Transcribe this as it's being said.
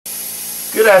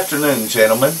Good afternoon,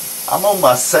 gentlemen. I'm on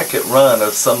my second run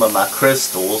of some of my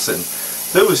crystals, and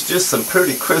there was just some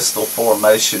pretty crystal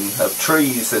formation of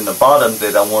trees in the bottom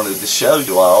that I wanted to show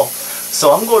you all.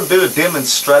 So I'm going to do a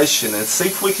demonstration and see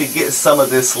if we could get some of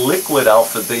this liquid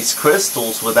off of these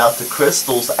crystals without the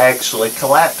crystals actually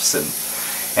collapsing.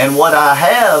 And what I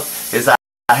have is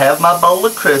I have my bowl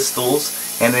of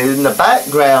crystals, and in the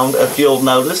background, if you'll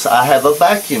notice, I have a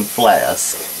vacuum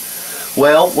flask.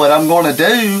 Well, what I'm going to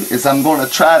do is I'm going to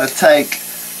try to take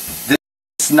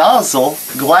this nozzle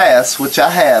glass, which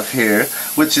I have here,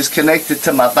 which is connected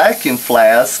to my vacuum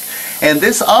flask, and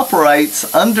this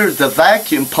operates under the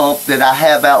vacuum pump that I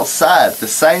have outside, the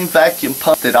same vacuum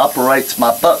pump that operates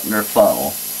my Buckner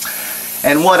funnel.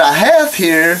 And what I have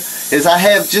here is I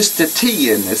have just a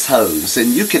T in this hose,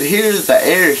 and you can hear the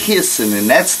air hissing, and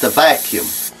that's the vacuum.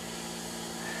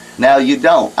 Now you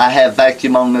don't. I have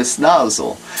vacuum on this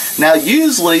nozzle. Now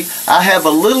usually I have a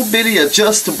little bitty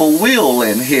adjustable wheel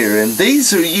in here, and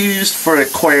these are used for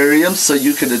aquariums so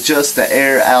you can adjust the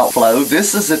air outflow.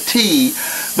 This is a T,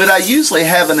 but I usually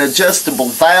have an adjustable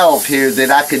valve here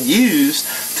that I could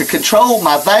use to control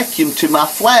my vacuum to my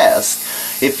flask.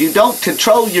 If you don't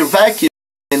control your vacuum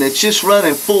and it's just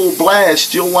running full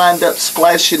blast, you'll wind up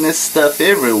splashing this stuff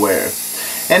everywhere.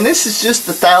 And this is just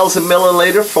a 1,000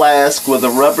 milliliter flask with a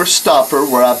rubber stopper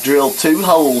where I've drilled 2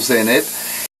 holes in it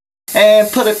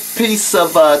and put a piece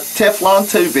of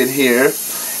Teflon tubing here,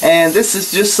 and this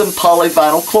is just some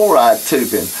polyvinyl chloride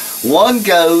tubing. One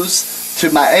goes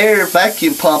to my air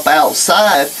vacuum pump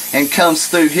outside and comes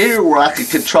through here where I can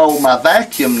control my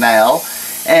vacuum now,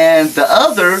 and the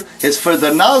other is for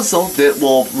the nozzle that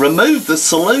will remove the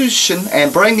solution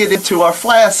and bring it into our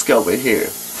flask over here.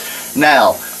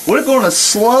 Now we're going to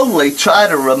slowly try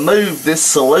to remove this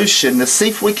solution to see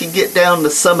if we can get down to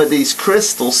some of these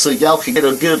crystals so y'all can get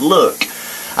a good look.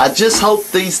 I just hope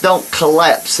these don't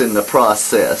collapse in the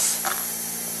process.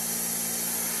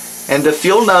 And if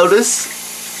you'll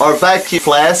notice, our vacuum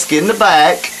flask in the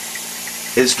back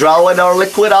is drawing our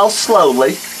liquid off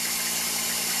slowly.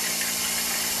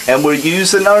 And we're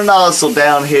using our nozzle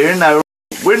down here. Now,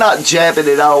 we're not jabbing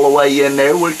it all the way in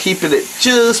there. We're keeping it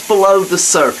just below the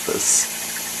surface.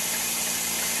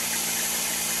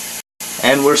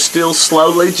 And we're still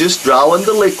slowly just drawing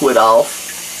the liquid off.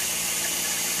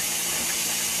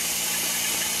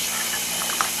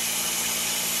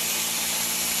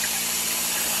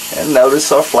 And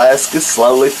notice our flask is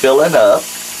slowly filling up.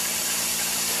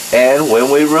 And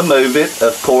when we remove it,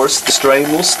 of course, the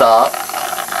stream will stop.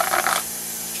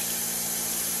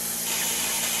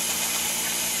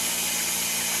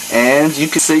 And you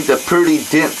can see the pretty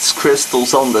dense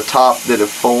crystals on the top that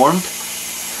have formed.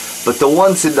 But the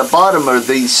ones in the bottom are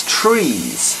these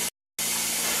trees.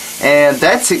 And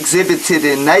that's exhibited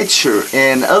in nature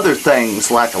and other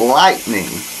things like lightning.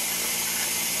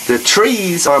 The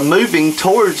trees are moving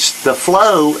towards the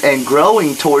flow and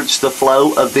growing towards the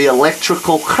flow of the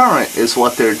electrical current is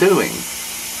what they're doing.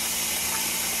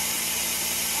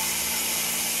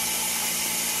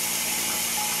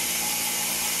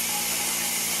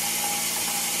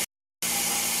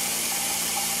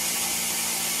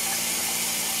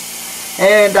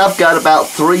 And I've got about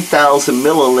 3,000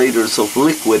 milliliters of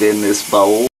liquid in this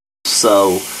bowl,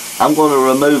 so I'm going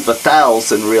to remove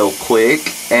 1,000 real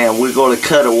quick, and we're going to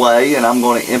cut away, and I'm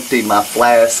going to empty my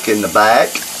flask in the back.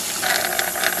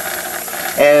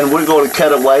 And we're going to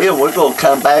cut away, and we're going to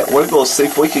come back. We're going to see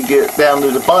if we can get down to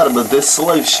the bottom of this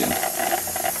solution.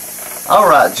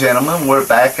 Alright, gentlemen, we're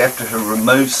back after we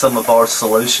removed some of our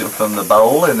solution from the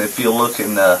bowl, and if you look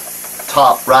in the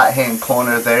top right hand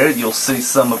corner there, you'll see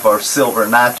some of our silver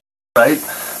nitrate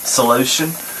solution.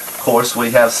 Of course,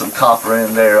 we have some copper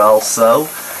in there also,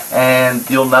 and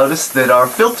you'll notice that our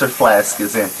filter flask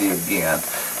is empty again.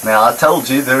 Now, I told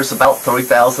you there's about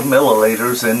 3,000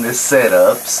 milliliters in this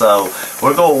setup, so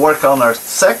we're going to work on our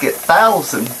second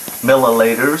 1,000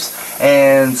 milliliters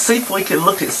and see if we can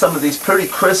look at some of these pretty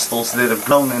crystals that have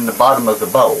grown in the bottom of the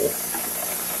bowl.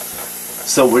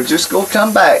 So we're just going to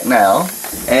come back now,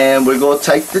 and we're going to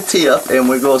take the tip and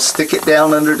we're going to stick it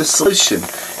down under the solution.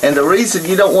 And the reason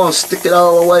you don't want to stick it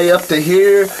all the way up to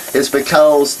here is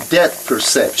because depth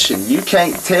perception. You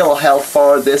can't tell how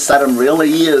far this item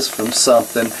really is from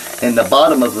something in the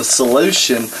bottom of the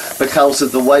solution because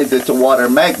of the way that the water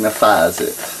magnifies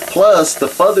it. Plus, the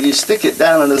further you stick it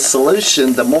down in the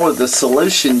solution, the more of the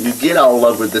solution you get all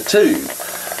over the tube.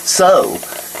 So,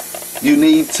 you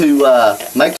need to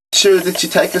make sure that you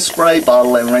take a spray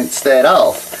bottle and rinse that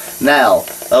off. Now,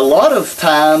 a lot of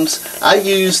times I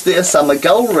use this, I'm a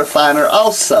gold refiner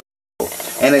also.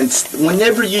 And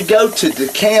whenever you go to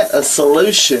decant a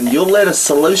solution, you'll let a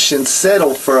solution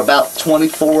settle for about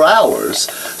 24 hours.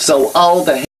 So all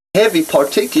the heavy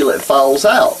particulate falls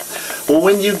out. Well,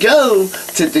 when you go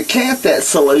to decant that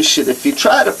solution, if you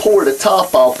try to pour the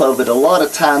top off of it, a lot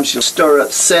of times you'll stir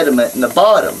up sediment in the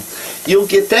bottom. You'll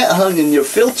get that hung in your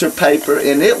filter paper,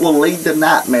 and it will lead to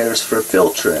nightmares for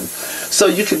filtering. So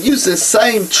you could use this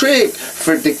same trick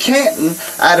for decanting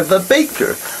out of a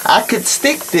beaker. I could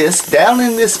stick this down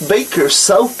in this beaker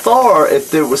so far if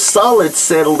there was solid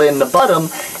settled in the bottom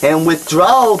and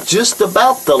withdraw just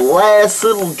about the last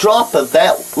little drop of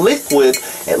that liquid,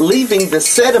 leaving the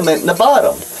sediment in the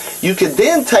bottom. You could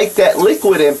then take that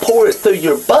liquid and pour it through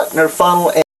your Buckner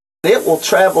funnel, and it will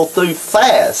travel through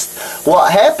fast.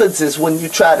 What happens is when you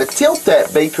try to tilt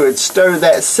that beaker and stir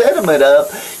that sediment up,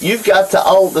 you've got to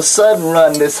all of a sudden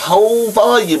run this whole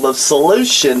volume of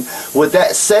solution with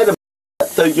that sediment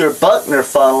through your Buckner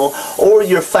funnel, or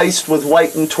you're faced with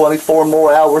waiting 24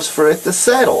 more hours for it to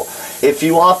settle. If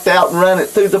you opt out and run it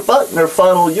through the Buckner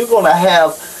funnel, you're going to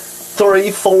have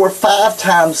 3, 4, 5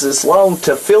 times as long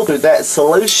to filter that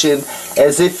solution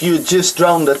as if you had just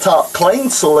drawn the top clean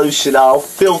solution off,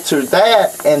 filtered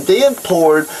that, and then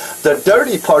poured the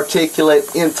dirty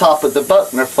particulate in top of the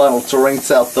Buckner funnel to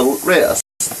rinse out the rest.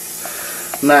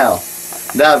 Now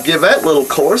I've given that little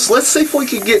course. Let's see if we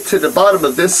can get to the bottom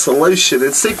of this solution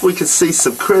and see if we can see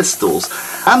some crystals.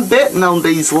 I'm betting on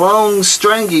these long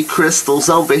stringy crystals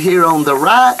over here on the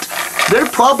right. They're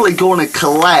probably going to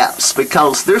collapse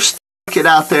because they're sticking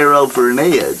out there over an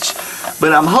edge.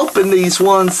 But I'm hoping these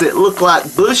ones that look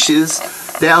like bushes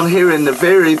down here in the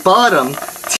very bottom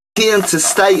tend to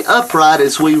stay upright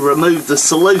as we remove the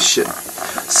solution.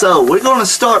 So we're going to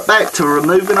start back to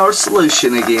removing our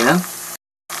solution again.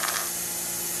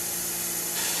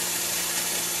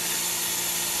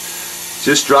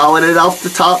 Just drawing it off the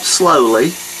top slowly.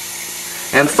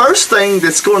 And first thing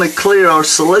that's going to clear our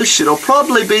solution will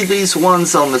probably be these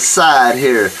ones on the side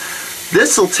here.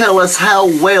 This will tell us how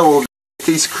well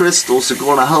these crystals are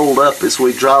going to hold up as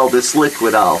we draw this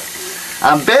liquid off.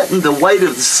 I'm betting the weight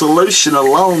of the solution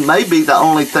alone may be the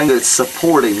only thing that's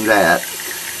supporting that.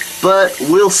 But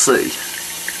we'll see.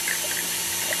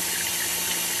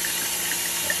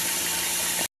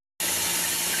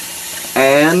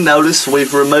 And notice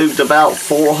we've removed about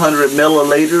 400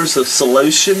 milliliters of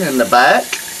solution in the back.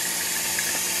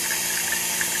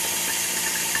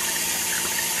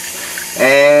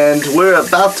 And we're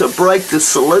about to break the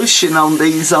solution on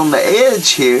these on the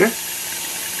edge here.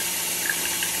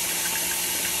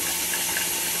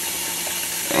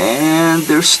 And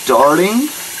they're starting.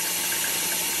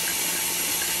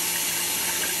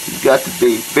 You've got to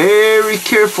be very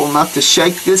careful not to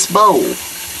shake this bowl.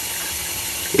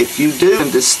 If you do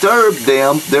and disturb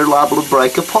them, they're liable to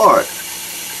break apart.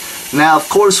 Now, of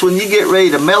course, when you get ready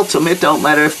to melt them, it don't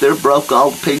matter if they're broke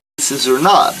all to pieces or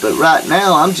not. But right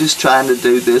now, I'm just trying to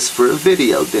do this for a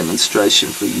video demonstration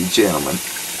for you gentlemen.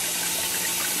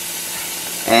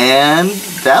 And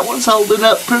that one's holding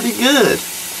up pretty good.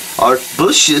 Our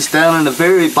bushes down in the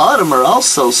very bottom are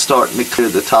also starting to clear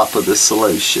the top of the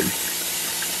solution.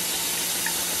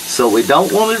 So we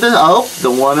don't want it to, oh,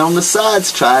 the one on the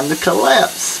side's trying to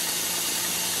collapse.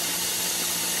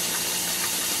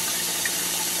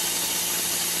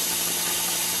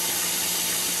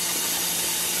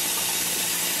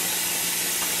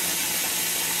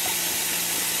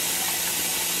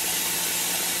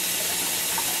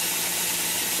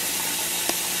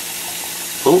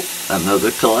 Oh,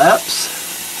 another collapse.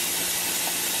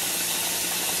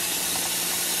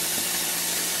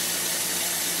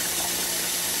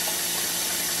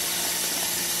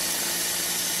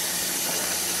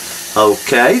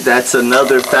 Okay, that's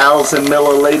another 1,000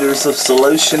 milliliters of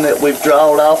solution that we've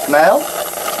drawn off now.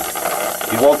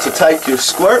 You want to take your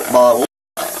squirt bottle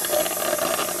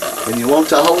and you want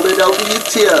to hold it over your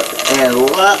tip and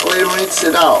lightly rinse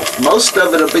it off. Most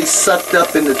of it will be sucked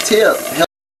up in the tip,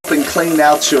 helping clean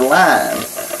out your line.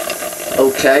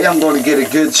 Okay, I'm going to get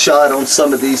a good shot on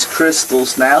some of these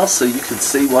crystals now so you can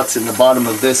see what's in the bottom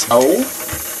of this bowl.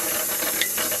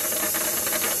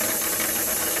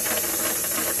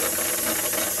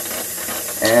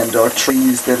 And our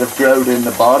trees that have grown in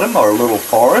the bottom, our little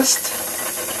forest.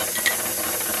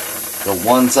 The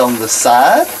ones on the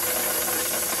side.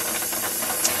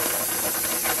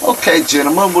 Okay,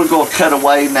 gentlemen, we're going to cut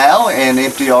away now and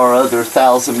empty our other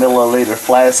 1,000 milliliter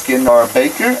flask in our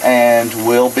beaker, and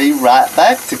we'll be right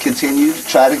back to continue to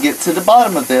try to get to the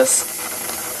bottom of this.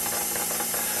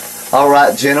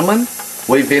 Alright, gentlemen.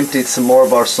 We've emptied some more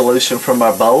of our solution from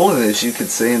our bowl, and as you can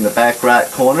see in the back right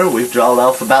corner, we've drawn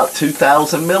off about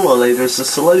 2,000 milliliters of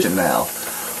solution now.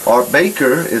 Our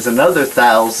beaker is another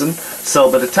 1,000,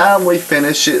 so by the time we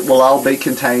finish it will all be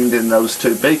contained in those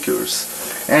 2 beakers.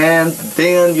 And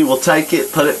then you will take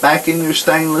it, put it back in your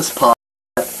stainless pot,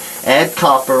 add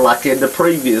copper like in the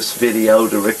previous video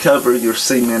to recover your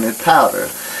cemented powder.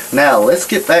 Now let's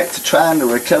get back to trying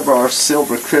to recover our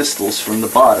silver crystals from the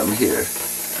bottom here.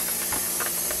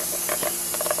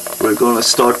 We're going to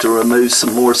start to remove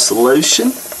some more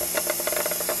solution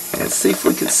and see if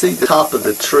we can see the top of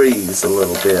the trees a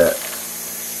little bit.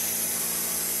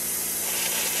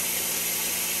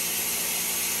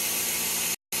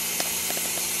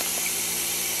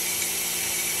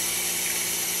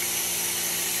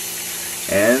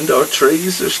 And our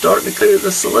trees are starting to clear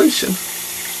the solution.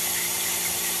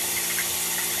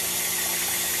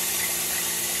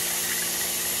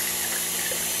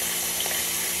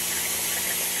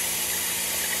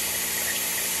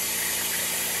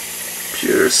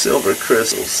 Pure silver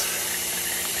crystals.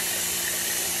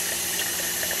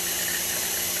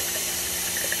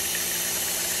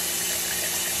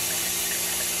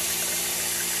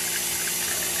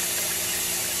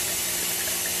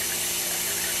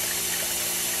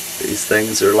 These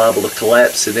things are liable to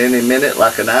collapse at any minute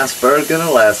like an iceberg in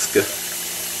Alaska.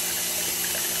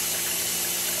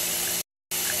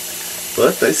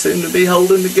 But they seem to be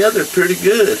holding together pretty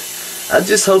good. I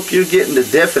just hope you're getting the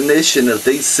definition of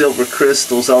these silver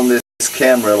crystals on this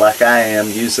camera like I am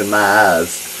using my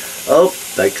eyes. Oh,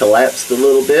 they collapsed a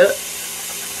little bit.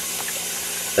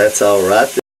 That's alright.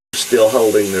 They're still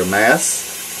holding their mass.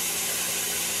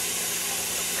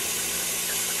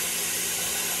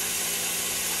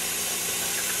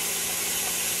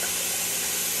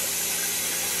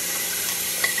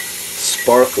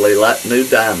 Sparkly like new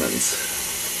diamonds.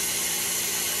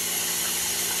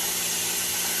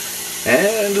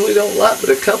 And we don't like but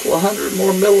a couple of hundred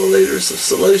more milliliters of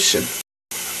solution.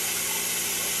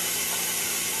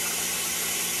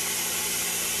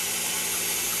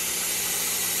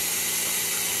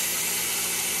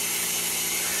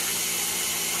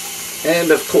 And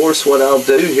of course what I'll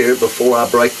do here before I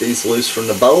break these loose from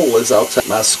the bowl is I'll take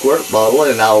my squirt bottle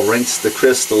and I'll rinse the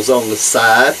crystals on the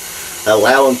side,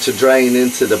 allow them to drain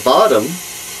into the bottom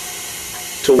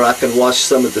to where I can wash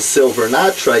some of the silver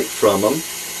nitrate from them.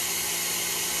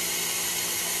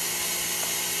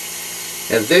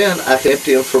 And then I can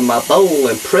empty them from my bowl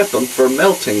and prep them for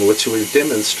melting, which we've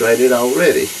demonstrated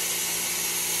already.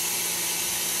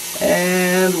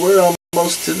 And we're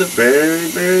almost to the very,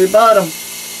 very bottom.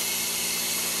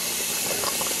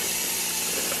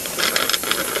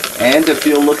 And if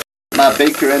you'll look at my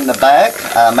beaker in the back,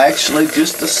 I'm actually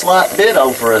just a slight bit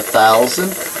over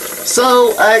 1,000.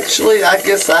 So actually, I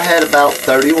guess I had about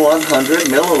 3,100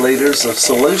 milliliters of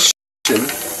solution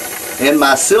in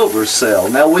my silver cell.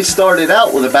 Now we started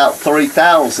out with about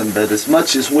 3,000, but as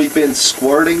much as we've been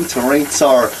squirting to rinse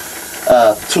our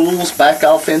tools back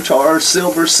off into our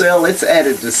silver cell, it's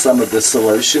added to some of the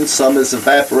solution. Some has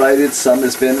evaporated, some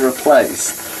has been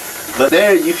replaced. But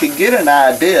there you can get an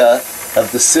idea of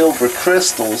the silver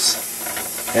crystals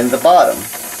in the bottom.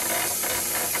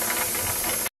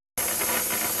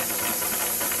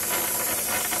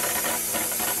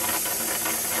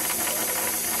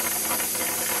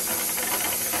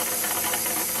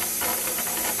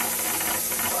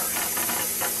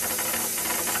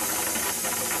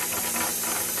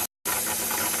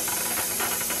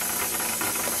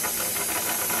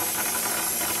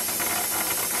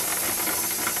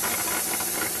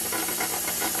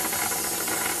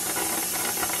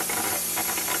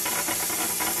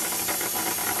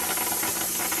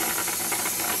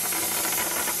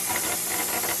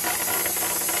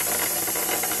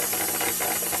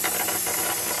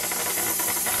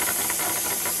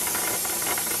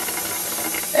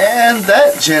 And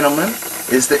that, gentlemen,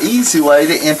 is the easy way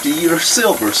to empty your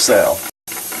silver cell.